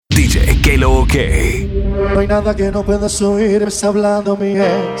Que lo que. No hay nada que no puedas oír, me está hablando mi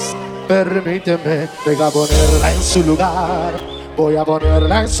ex. Permíteme, venga a ponerla en su lugar. Voy a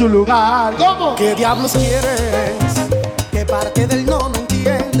ponerla en su lugar. ¿Cómo? ¿Qué diablos quieres? ¿Qué parte del no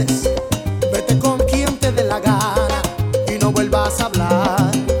entiendes? Vete con quien te dé la gana y no vuelvas a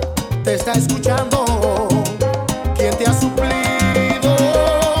hablar. Te está escuchando quien te ha suplido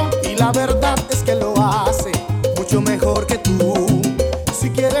y la verdad es que lo hace mucho mejor que tú. Si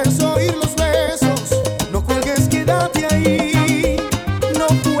quieres oír los besos, no cuelgues, quédate ahí. No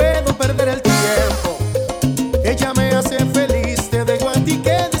puedo perder el tiempo. Ella me hace feliz, te dejo a ti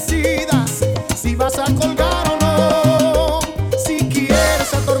que decidas si vas a colgar o no. Si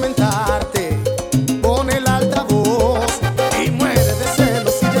quieres atormentarte, pon el altavoz y muere de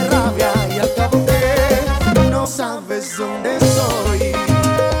celos y de rabia. Y al cabo que no sabes dónde soy.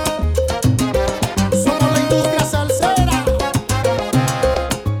 Somos la industria salsera,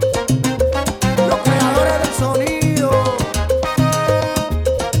 los creadores del sonido.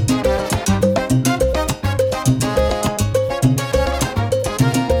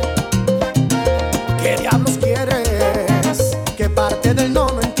 ¿Qué diablos quieres? ¿Qué parte del no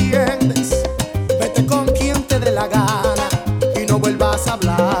entiendes? Vete con quien te dé la gana y no vuelvas a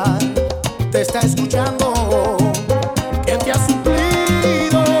hablar. Te está escuchando quien te ha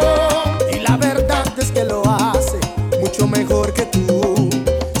suplido y la verdad es que lo hace mucho mejor que tú.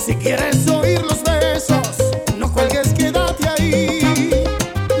 Si quieres oír los besos, no cuelgues, quédate ahí.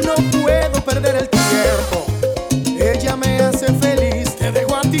 No puedo perder el tiempo. Ella me hace feliz, te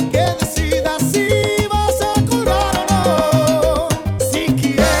dejo a ti que decidas si vas a colgar o no. Si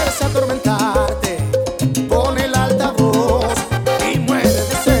quieres atormentarte, pon el altavoz y muere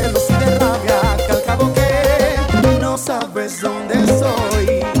de celos y de rabia, que al cabo que no sabes dónde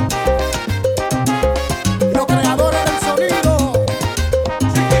soy. Los creadores del sonido,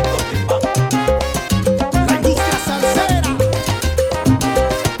 la industria salsera.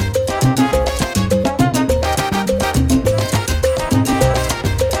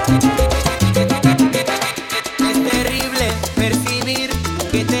 Es terrible percibir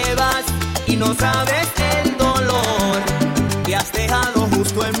que te vas y no sabes el dolor que has dejado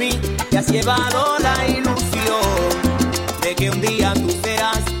justo en mí. Te has llevado la ilusión de que un día tú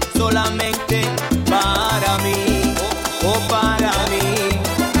serás solamente para mí, o para mí.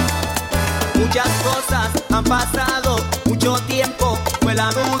 Muchas cosas han pasado, mucho tiempo, fue la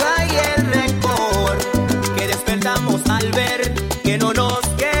duda y el rencor que despertamos al ver que no nos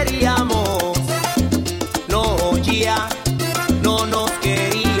queríamos. No, ya no nos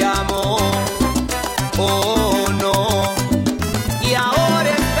queríamos. Oh, no. Y ahora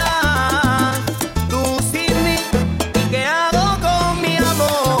estás tú sin mí. ¿Y qué hago con mi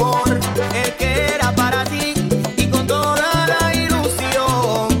amor? El que era para ti y con toda la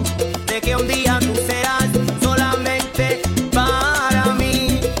ilusión de que un día tú serás solamente para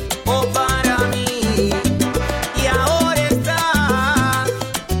mí.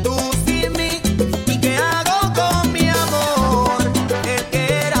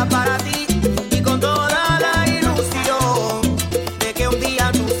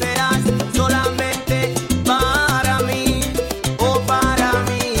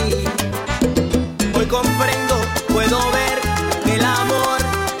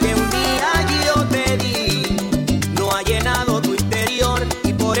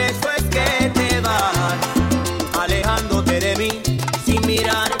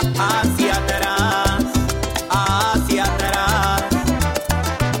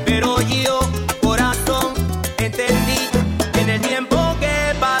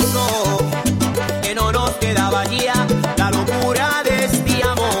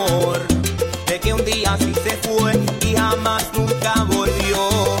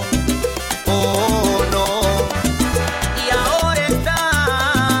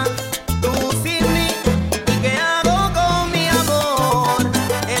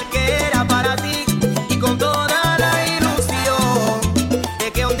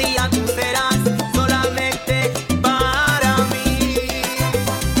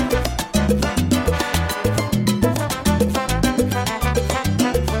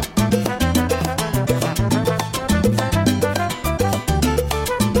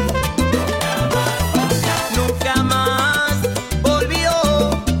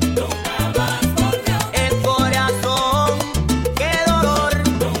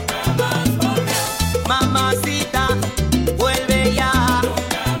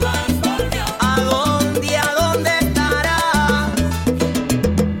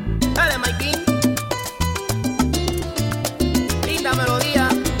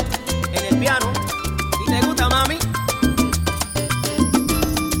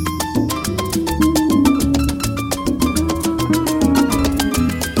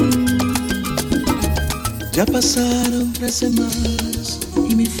 Ya pasaron 3 semanas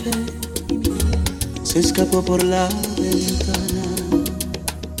y mi fe se escapó por la ventana.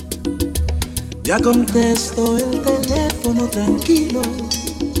 Ya contesto el teléfono tranquilo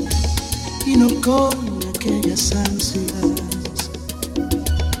y no con aquellas ansias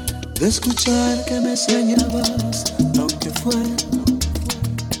de escuchar que me extrañabas, aunque fue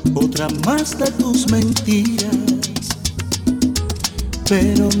otra más de tus mentiras.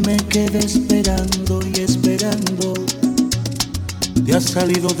 Pero me quedé esperando y esperando. Te has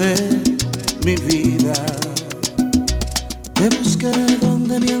salido de mi vida. Te busqué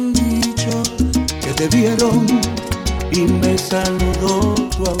donde me han dicho que te vieron y me saludó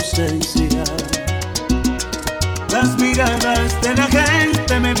tu ausencia. Las miradas de la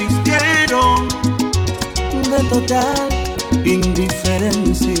gente me vistieron de total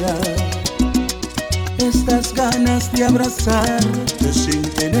indiferencia. Estas ganas de abrazarte sin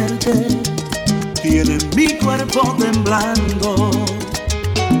tenerte tienen mi cuerpo temblando.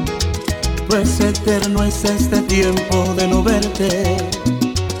 Pues eterno es este tiempo de no verte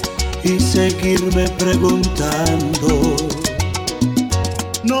y seguirme preguntando.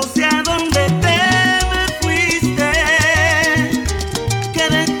 No sé a dónde te me fuiste, que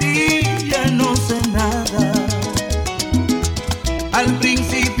de ti ya no sé nada. Al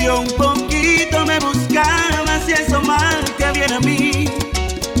principio un poquito me buscabas y eso mal que viene a mí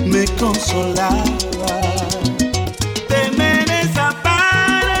me consolaba. Te me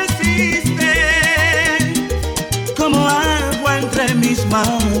desapareciste como agua entre mis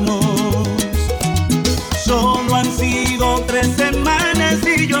manos. Solo han sido 3 semanas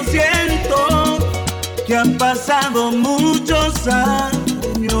y yo siento que han pasado muchos años.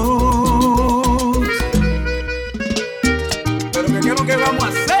 Pero ¿qué es lo que vamos a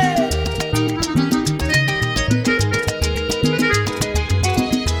hacer?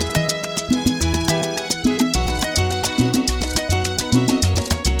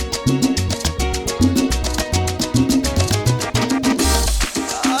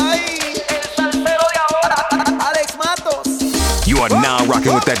 You are now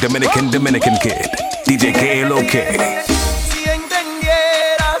rocking with that Dominican kid, DJ KLOK. Si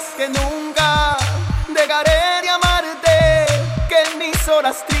entendieras que nunca dejaré de amarte, que mis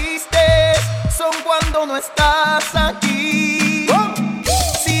horas tristes son cuando no estás aquí.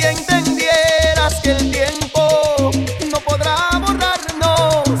 Si entendieras que el tiempo no podrá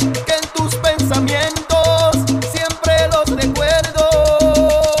borrarnos, que en tus pensamientos siempre los recuerdos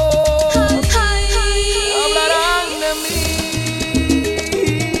hablarán de mí.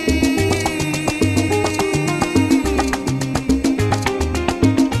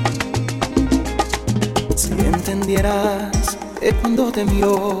 Si entendieras que cuando te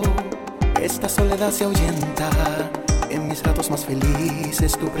miro esta soledad se ahuyenta, en mis ratos más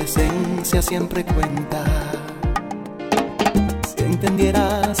felices tu presencia siempre cuenta. Si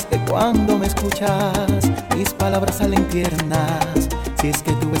entendieras que cuando me escuchas mis palabras salen tiernas, si es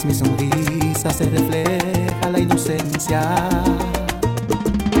que tú ves mi sonrisa se refleja la inocencia.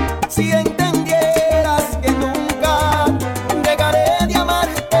 Si entendieras que nunca dejaré de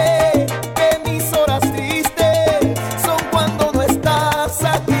amarte, que mis horas tristes son cuando no estás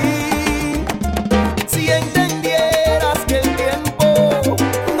aquí. Si entendieras que el tiempo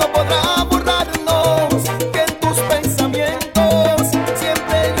no podrá borrarnos, que en tus pensamientos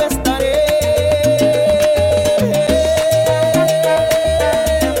siempre yo estaré.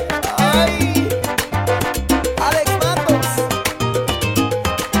 Ay, Alex Matos.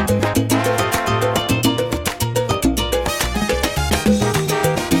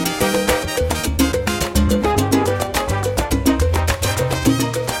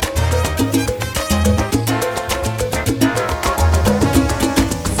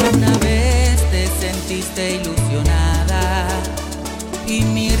 Una vez te sentiste ilusionada y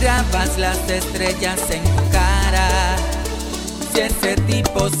mirabas las estrellas en tu cara. Si ese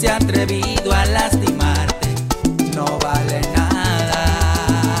tipo se ha atrevido a lastimarte, no vale nada.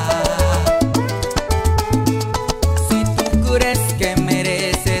 Si tú crees que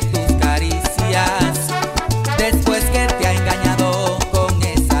merece tus caricias, después que te ha engañado con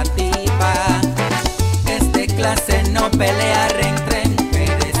esa tipa, es de clase no pelear entre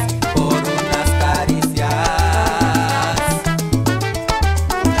mujeres por unas caricias.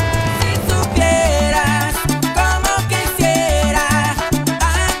 Si supieras cómo quisiera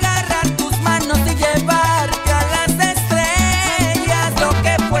agarrar tus manos y llevarte a las estrellas, lo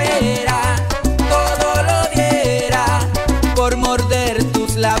que fuera, todo lo diera por morder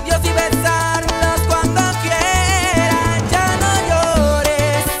tus labios y besarlos cuando quieras. Ya no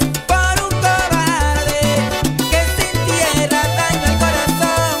llores por un cobarde que sintiera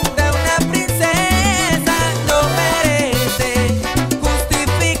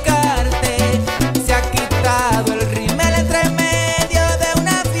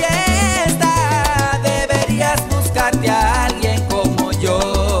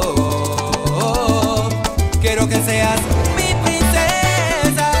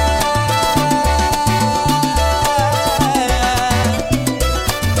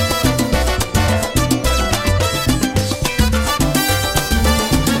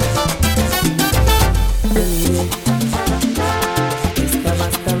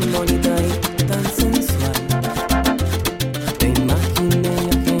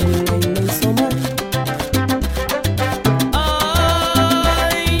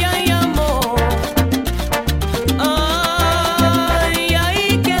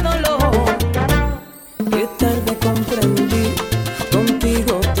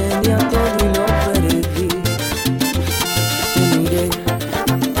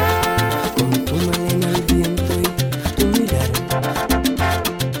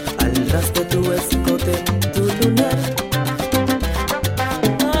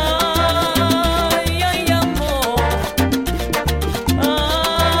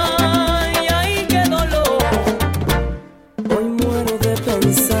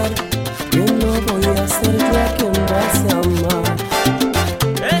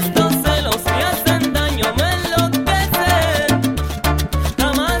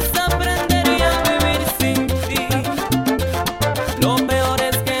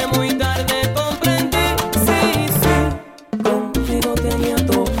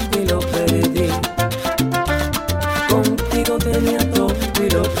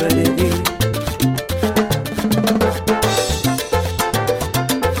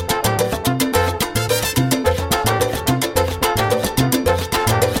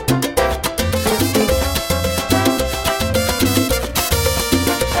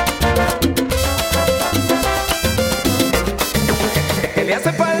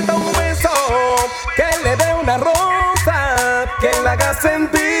haga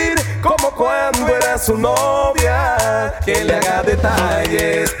sentir como cuando era su novia, que le haga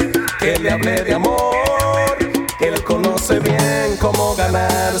detalles, que le hable de amor, que él conoce bien cómo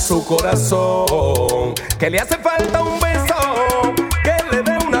ganar su corazón, que le hace falta un beso, que le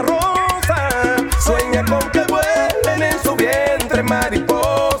dé una rosa, sueña con que vuelen en su vientre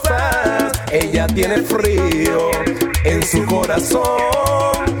mariposas, ella tiene frío en su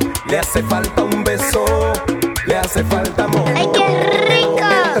corazón, le hace falta un beso, le hace falta amor. ¡Ay, qué rico!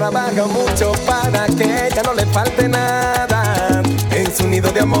 Trabaja mucho para que ella no le falte nada. En su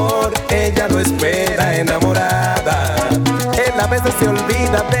nido de amor ella lo espera enamorada. Él a veces se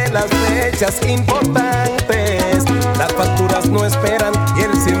olvida de las fechas importantes. Las facturas no esperan y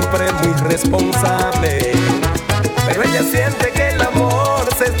él siempre es muy responsable. Pero ella siente que el amor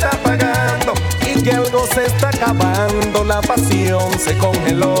se está apagando y que algo se está acabando. La pasión se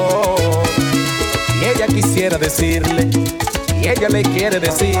congeló. Y ella quisiera decirle, y ella le quiere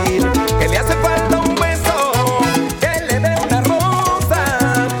decir, que le hace falta un beso, que le dé una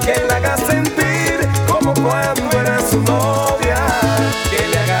rosa, que le haga sentir como cuando era su novia, que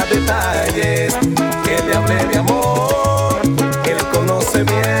le haga detalles, que le hable de amor, que él conoce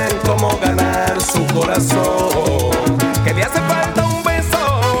bien cómo ganar su corazón, que le hace falta un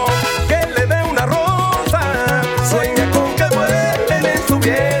beso, que le dé una rosa, sueña con que vuelen en su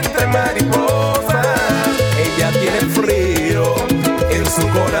vientre mariposa. Ella tiene frío en su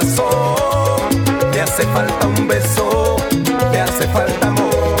corazón, le hace falta un beso, le hace falta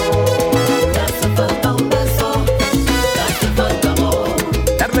amor. Le hace falta un beso, le hace falta amor.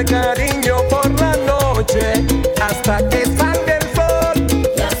 Darle cariño por la noche hasta que salga el sol.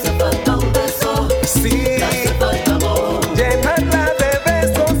 Le hace falta un beso, sí, le hace falta amor. Llenarla de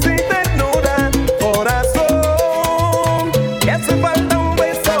besos y ternura, corazón. Le hace falta un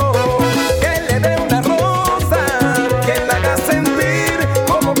beso, que le dé una rosa, que la haga sentir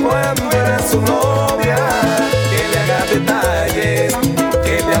como cuando era su novia, que le haga detalles,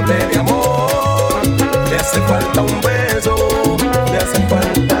 que le hable de amor. Le hace falta un beso, le hace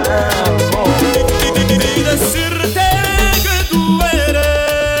falta amor. Y decirte que tú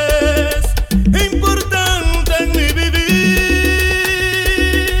eres importante en mi vivir,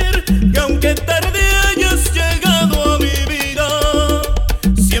 que aunque tarde hayas llegado a mi vida,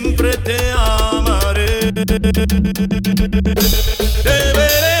 siempre te amaré. Te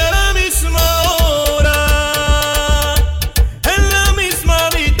veré a la misma hora, en la misma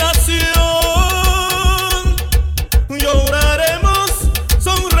habitación. Lloraremos,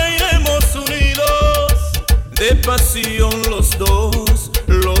 sonreiremos unidos, de pasión los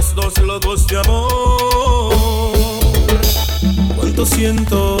dos locos de amor. Cuánto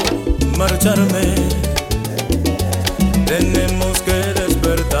siento marcharme, tenemos que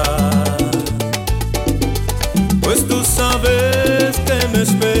despertar, pues tú sabes que me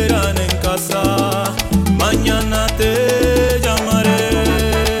esperan en casa. Mañana te llamaré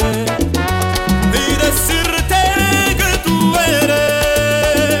y decirte que tú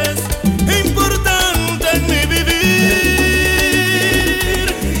eres importante en mi vivir,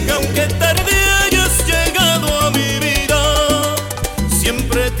 que aunque tarde hayas llegado a mi vida,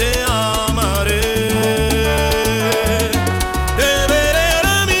 siempre te amaré. Te veré a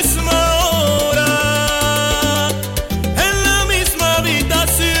la misma hora, en la misma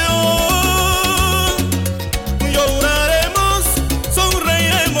habitación. Lloraremos,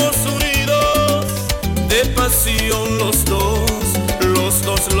 sonreiremos unidos, de pasión los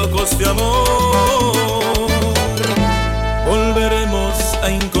dos locos de amor. Volveremos a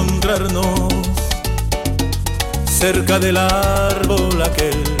encontrarnos cerca del árbol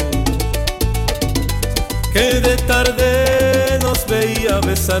aquel que de tarde nos veía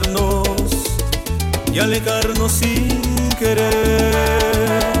besarnos y alejarnos sin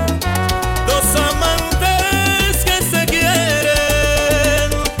querer. Dos amantes que se quieren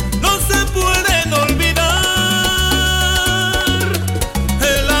no se pueden olvidar.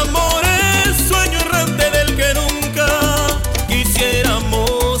 El amor es sueño errante del que nunca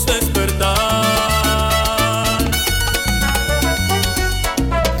quisiéramos despertar.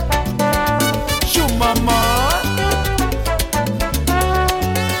 Su mamá.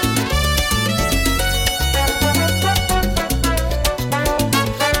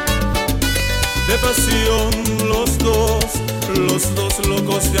 De pasión los dos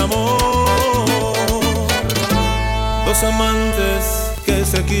locos de amor. Dos amantes que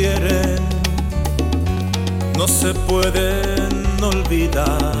se quieren no se pueden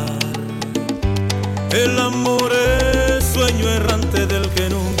olvidar. El amor es sueño errante del que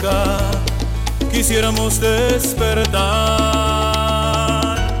nunca quisiéramos despertar.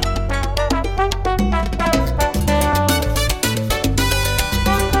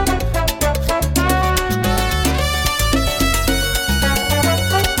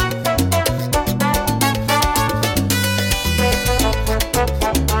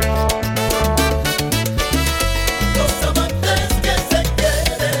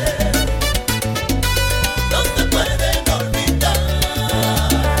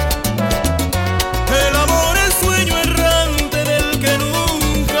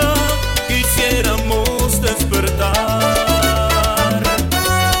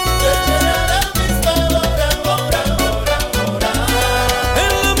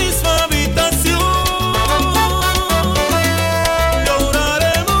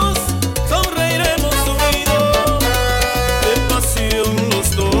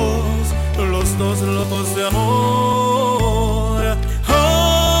 dos locos de amor.